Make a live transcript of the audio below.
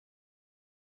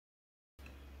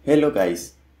Hello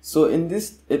guys. So in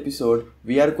this episode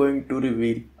we are going to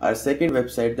reveal our second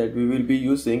website that we will be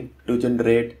using to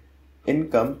generate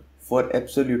income for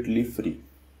absolutely free.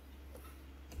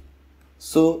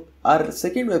 So our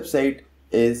second website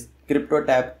is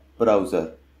CryptoTab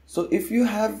Browser. So if you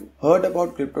have heard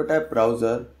about CryptoTab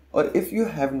Browser or if you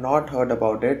have not heard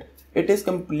about it, it is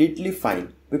completely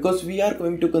fine because we are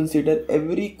going to consider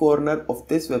every corner of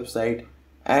this website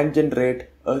and generate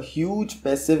a huge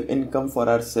passive income for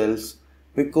ourselves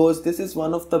because this is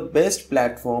one of the best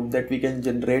platforms that we can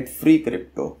generate free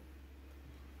crypto.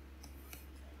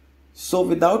 So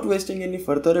without wasting any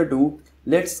further ado,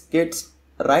 let's get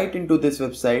right into this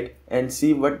website and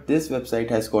see what this website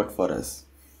has got for us.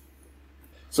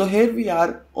 So here we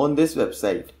are on this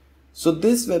website. So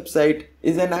this website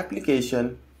is an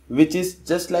application which is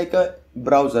just like a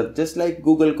browser, just like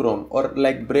Google Chrome or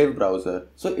like Brave browser.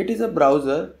 So it is a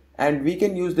browser and we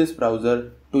can use this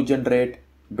browser to generate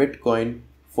Bitcoin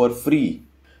for free.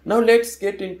 Now let's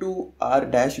get into our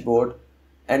dashboard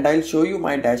and I'll show you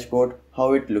my dashboard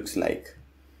how it looks like.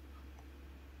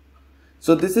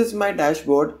 So this is my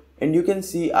dashboard and you can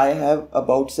see I have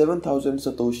about 7,000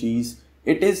 satoshis.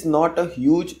 It is not a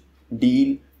huge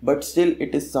deal, but still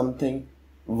it is something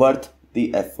worth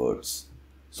the efforts.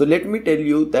 So let me tell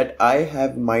you that I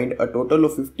have mined a total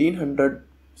of 1500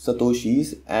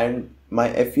 satoshis and my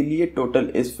affiliate total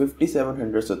is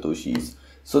 5700 satoshis.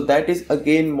 So that is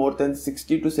again more than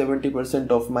 60 to 70%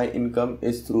 of my income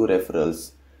is through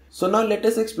referrals. So now let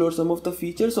us explore some of the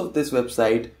features of this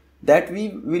website that we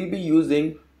will be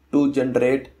using to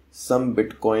generate some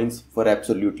bitcoins for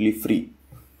absolutely free.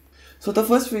 So the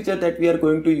first feature that we are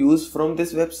going to use from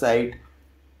this website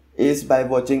is by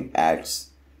watching ads.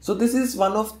 So this is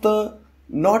one of the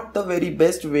not the very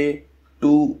best way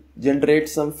to generate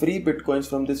some free bitcoins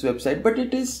from this website, but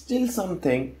it is still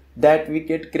something that we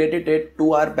get credited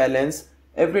to our balance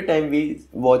every time we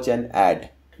watch an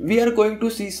ad. We are going to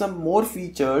see some more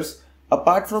features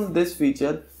apart from this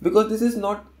feature because this is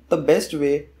not the best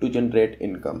way to generate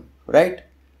income, right?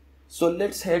 So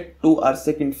let's head to our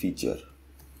second feature.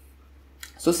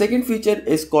 So second feature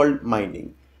is called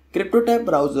mining. CryptoTab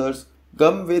browsers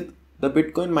come with the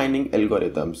Bitcoin mining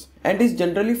algorithms and is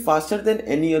generally faster than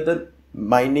any other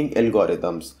mining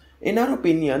algorithms. In our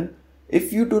opinion,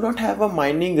 if you do not have a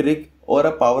mining rig or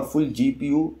a powerful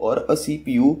GPU or a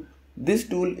CPU, this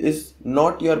tool is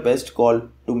not your best call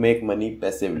to make money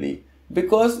passively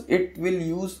because it will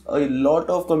use a lot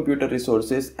of computer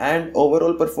resources and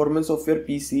overall performance of your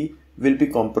PC will be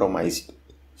compromised.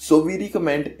 So we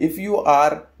recommend if you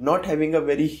are not having a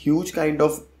very huge kind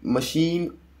of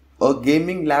machine or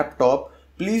gaming laptop,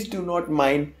 please do not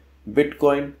mine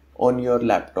Bitcoin on your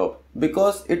laptop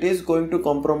because it is going to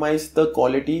compromise the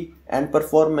quality and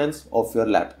performance of your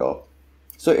laptop.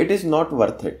 So it is not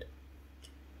worth it.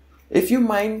 If you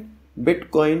mine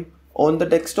Bitcoin on the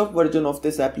desktop version of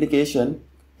this application,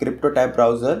 CryptoTab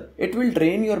browser, it will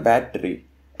drain your battery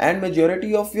and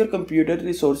majority of your computer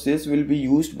resources will be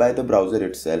used by the browser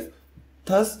itself.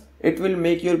 Thus, it will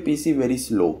make your PC very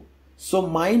slow. So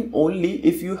mine only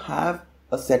if you have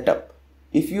a setup,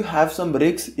 if you have some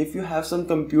rigs, if you have some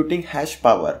computing hash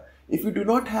power. If you do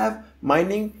not have,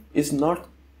 mining is not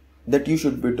that you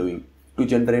should be doing to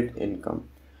generate income.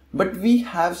 But we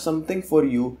have something for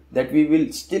you that we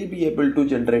will still be able to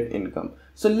generate income.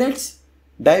 So let's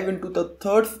dive into the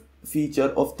third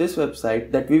feature of this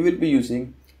website that we will be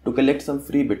using to collect some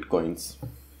free bitcoins.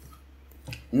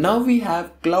 Now we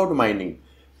have cloud mining.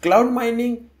 Cloud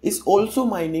mining is also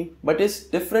mining but is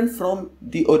different from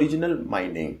the original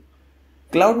mining.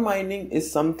 Cloud mining is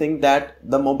something that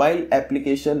the mobile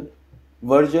application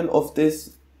version of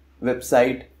this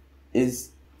website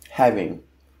is having.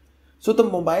 So the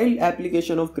mobile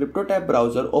application of CryptoTab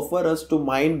browser offers us to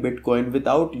mine Bitcoin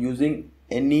without using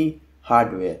any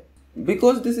hardware.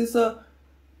 Because this is a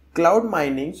cloud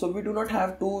mining, so we do not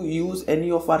have to use any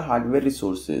of our hardware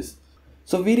resources.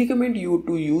 So we recommend you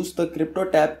to use the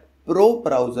CryptoTab Pro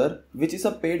browser, which is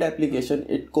a paid application.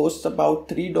 It costs about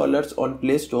 $3 on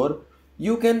Play Store.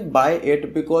 You can buy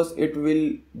it because it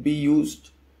will be used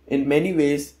in many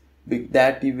ways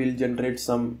that it will generate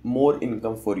some more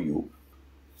income for you.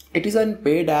 It is a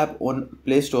paid app on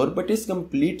Play Store, but it's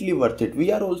completely worth it.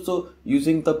 We are also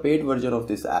using the paid version of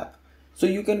this app. So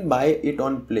you can buy it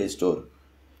on Play Store.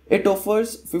 It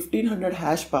offers 1500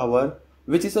 hash power,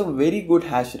 which is a very good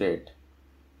hash rate.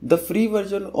 The free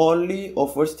version only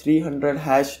offers 300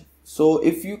 hash. So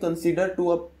if you consider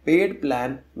to a paid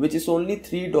plan, which is only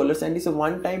 $3 and is a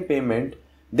one-time payment,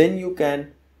 then you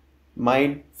can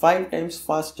mine 5 times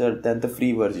faster than the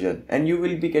free version and you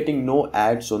will be getting no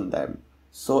ads on them.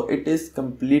 So it is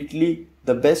completely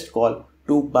the best call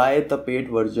to buy the paid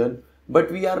version,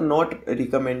 but we are not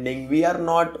recommending, we are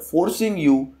not forcing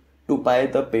you to buy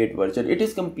the paid version. It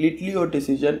is completely your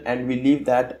decision and we leave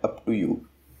that up to you.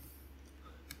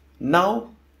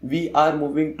 Now we are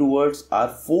moving towards our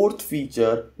fourth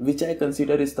feature, which I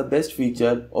consider is the best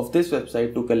feature of this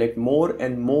website to collect more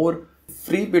and more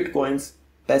free bitcoins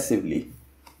passively.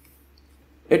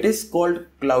 It is called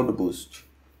Cloud Boost.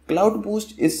 Cloud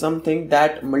Boost is something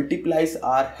that multiplies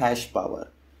our hash power.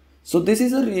 So this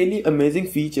is a really amazing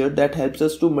feature that helps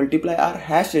us to multiply our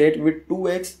hash rate with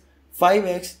 2x,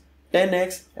 5x,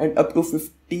 10x and up to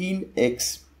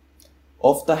 15x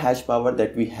of the hash power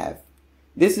that we have.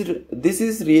 This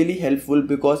is really helpful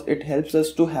because it helps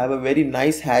us to have a very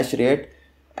nice hash rate,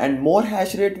 and more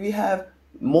hash rate we have,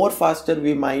 more faster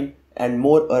we mine and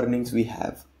more earnings we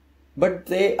have. But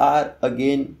they are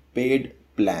again paid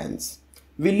plans.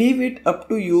 We leave it up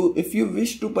to you if you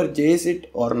wish to purchase it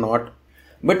or not.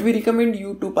 But we recommend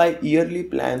you to buy yearly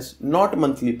plans, not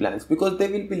monthly plans, because they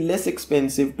will be less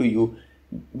expensive to you.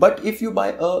 But if you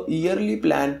buy a yearly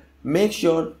plan, make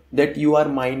sure that you are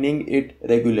mining it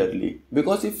regularly,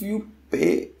 because if you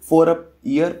pay for a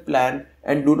year plan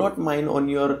and do not mine on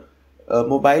your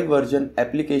mobile version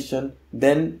application,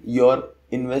 then your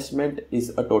investment is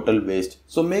a total waste.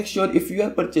 So make sure if you are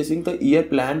purchasing the year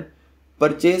plan,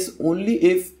 purchase only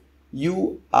if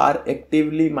you are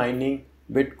actively mining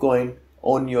Bitcoin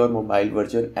on your mobile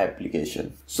version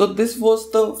application. So this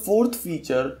was the fourth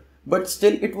feature, but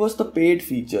still it was the paid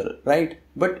feature, right?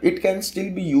 But it can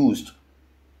still be used.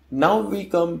 Now we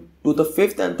come to the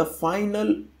fifth and the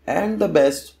final and the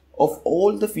best of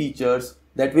all the features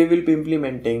that we will be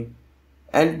implementing,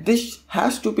 and this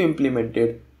has to be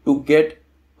implemented to get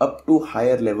up to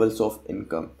higher levels of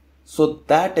income. So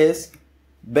that is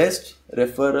best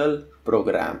referral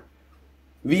program.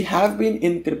 We have been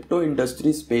in crypto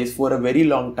industry space for a very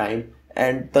long time,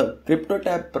 and the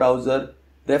CryptoTab Browser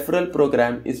referral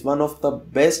program is one of the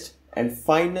best and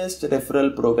finest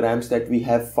referral programs that we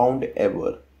have found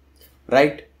ever,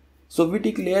 right? So we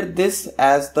declare this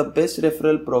as the best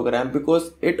referral program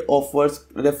because it offers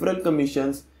referral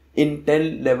commissions in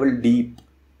 10 level deep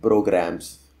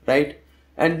programs, right?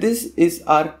 And this is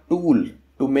our tool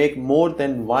to make more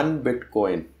than 1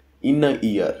 Bitcoin in a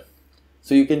year.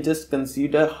 So you can just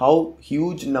consider how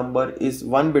huge number is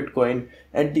 1 Bitcoin,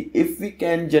 and if we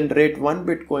can generate 1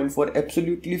 Bitcoin for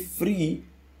absolutely free,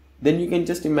 then you can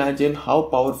just imagine how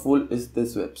powerful is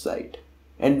this website.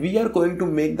 And we are going to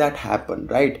make that happen,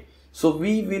 right? So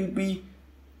we will be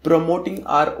promoting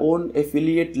our own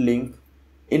affiliate link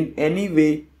in any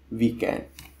way we can.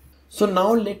 So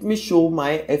now let me show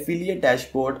my affiliate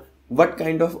dashboard, what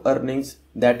kind of earnings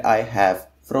that I have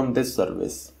from this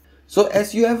service. So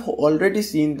as you have already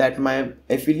seen that my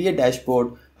affiliate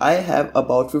dashboard, I have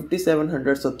about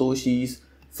 5700 Satoshis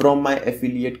from my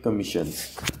affiliate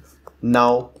commissions.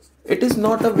 Now it is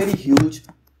not a very huge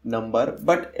number,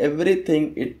 but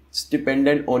everything it's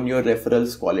dependent on your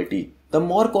referrals quality. The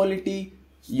more quality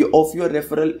of your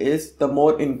referral is, the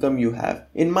more income you have.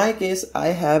 In my case, I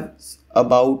have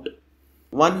about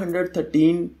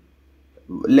 113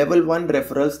 level 1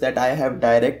 referrals that I have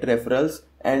direct referrals,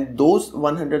 and those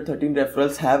 113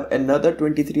 referrals have another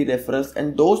 23 referrals,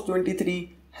 and those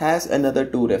 23 has another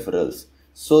 2 referrals.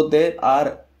 So there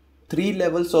are 3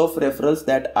 levels of referrals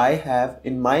that I have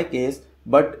in my case,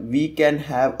 but we can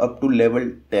have up to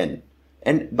level 10,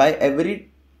 and by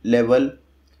every level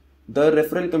the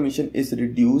referral commission is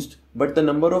reduced, but the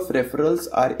number of referrals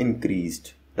are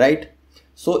increased, right?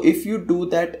 So if you do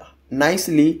that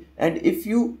nicely, and if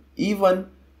you even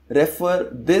refer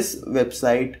this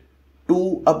website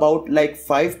to about like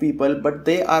 5 people, but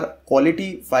they are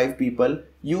quality 5 people,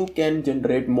 you can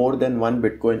generate more than 1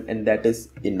 Bitcoin, and that is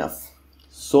enough.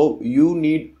 So you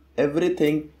need,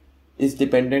 everything is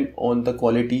dependent on the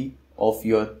quality of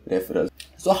your referrals.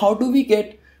 So how do we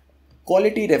get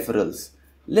quality referrals?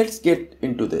 Let's get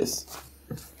into this.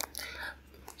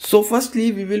 So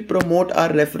firstly, we will promote our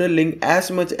referral link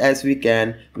as much as we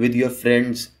can with your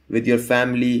friends, with your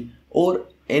family, or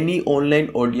any online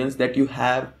audience that you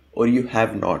have or you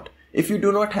have not. If you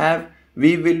do not have,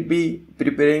 we will be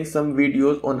preparing some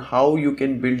videos on how you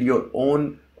can build your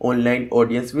own online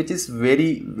audience, which is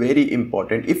very, very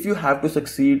important. If you have to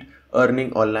succeed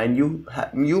earning online,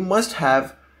 you must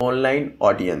have online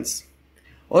audience.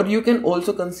 Or you can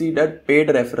also consider paid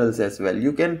referrals as well.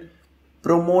 You can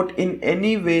promote in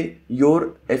any way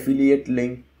your affiliate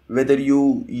link, whether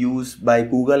you use by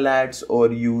Google Ads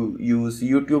or you use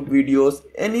YouTube videos,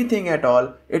 anything at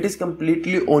all. It is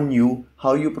completely on you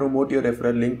how you promote your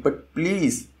referral link. But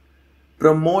please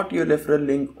promote your referral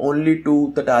link only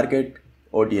to the target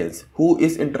audience who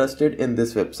is interested in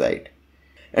this website.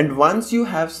 And once you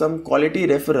have some quality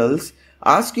referrals,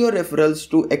 ask your referrals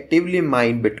to actively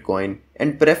mine Bitcoin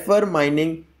and prefer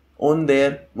mining on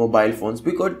their mobile phones,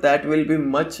 because that will be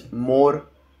much more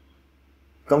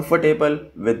comfortable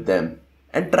with them.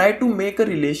 And try to make a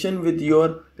relation with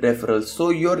your referrals,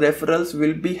 so your referrals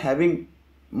will be having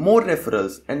more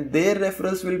referrals and their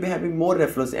referrals will be having more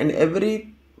referrals, and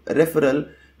every referral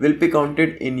will be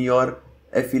counted in your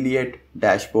affiliate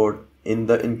dashboard in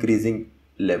the increasing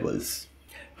levels.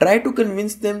 Try to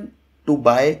convince them to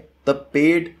buy the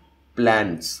paid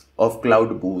plans of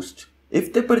Cloud Boost.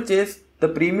 If they purchase the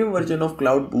premium version of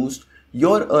Cloud Boost,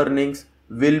 your earnings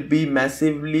will be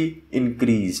massively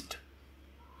increased.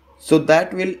 So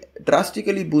that will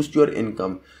drastically boost your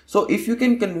income. So if you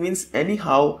can convince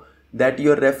anyhow that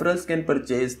your referrals can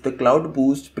purchase the Cloud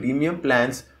Boost premium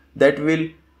plans, that will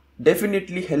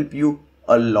definitely help you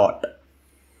a lot.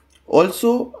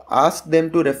 Also ask them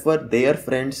to refer their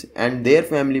friends and their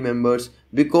family members,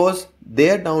 because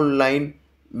their downline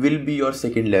will be your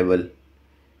second level.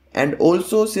 And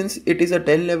also, since it is a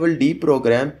 10 level D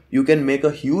program, you can make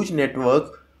a huge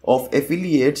network of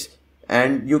affiliates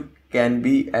and you can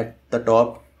be at the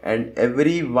top, and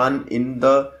everyone in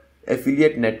the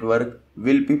affiliate network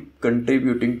will be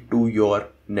contributing to your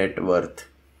net worth.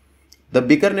 The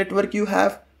bigger network you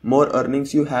have, more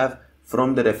earnings you have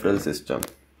from the referral system,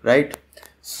 right?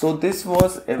 So this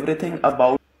was everything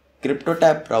about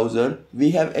CryptoTab browser.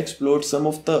 We have explored some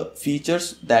of the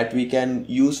features that we can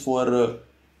use for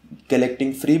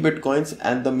collecting free bitcoins,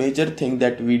 and the major thing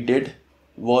that we did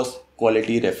was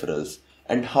quality referrals.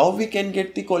 And how we can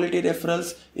get the quality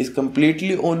referrals is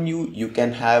completely on you. You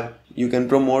can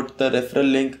promote the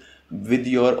referral link with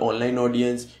your online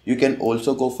audience. You can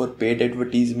also go for paid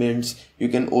advertisements. You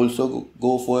can also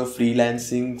go for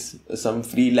some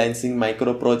freelancing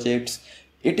micro projects.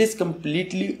 It is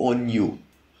completely on you.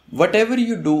 Whatever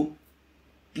you do,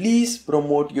 please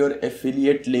promote your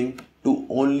affiliate link to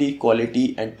only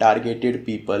quality and targeted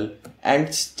people,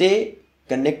 and stay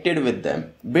connected with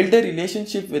them. Build a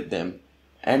relationship with them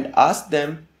and ask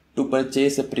them to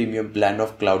purchase a premium plan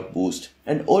of Cloud Boost,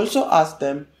 and also ask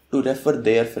them to refer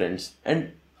their friends,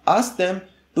 and ask them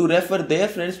to refer their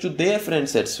friends to their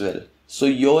friends as well. So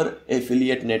your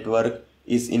affiliate network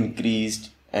is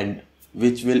increased, and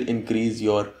which will increase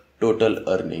your total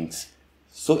earnings.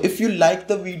 So if you like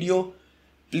the video,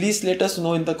 please let us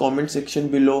know in the comment section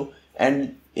below,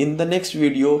 and in the next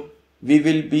video we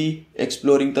will be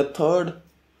exploring the third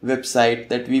website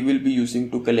that we will be using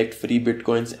to collect free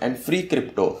bitcoins and free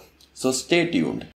crypto. So stay tuned.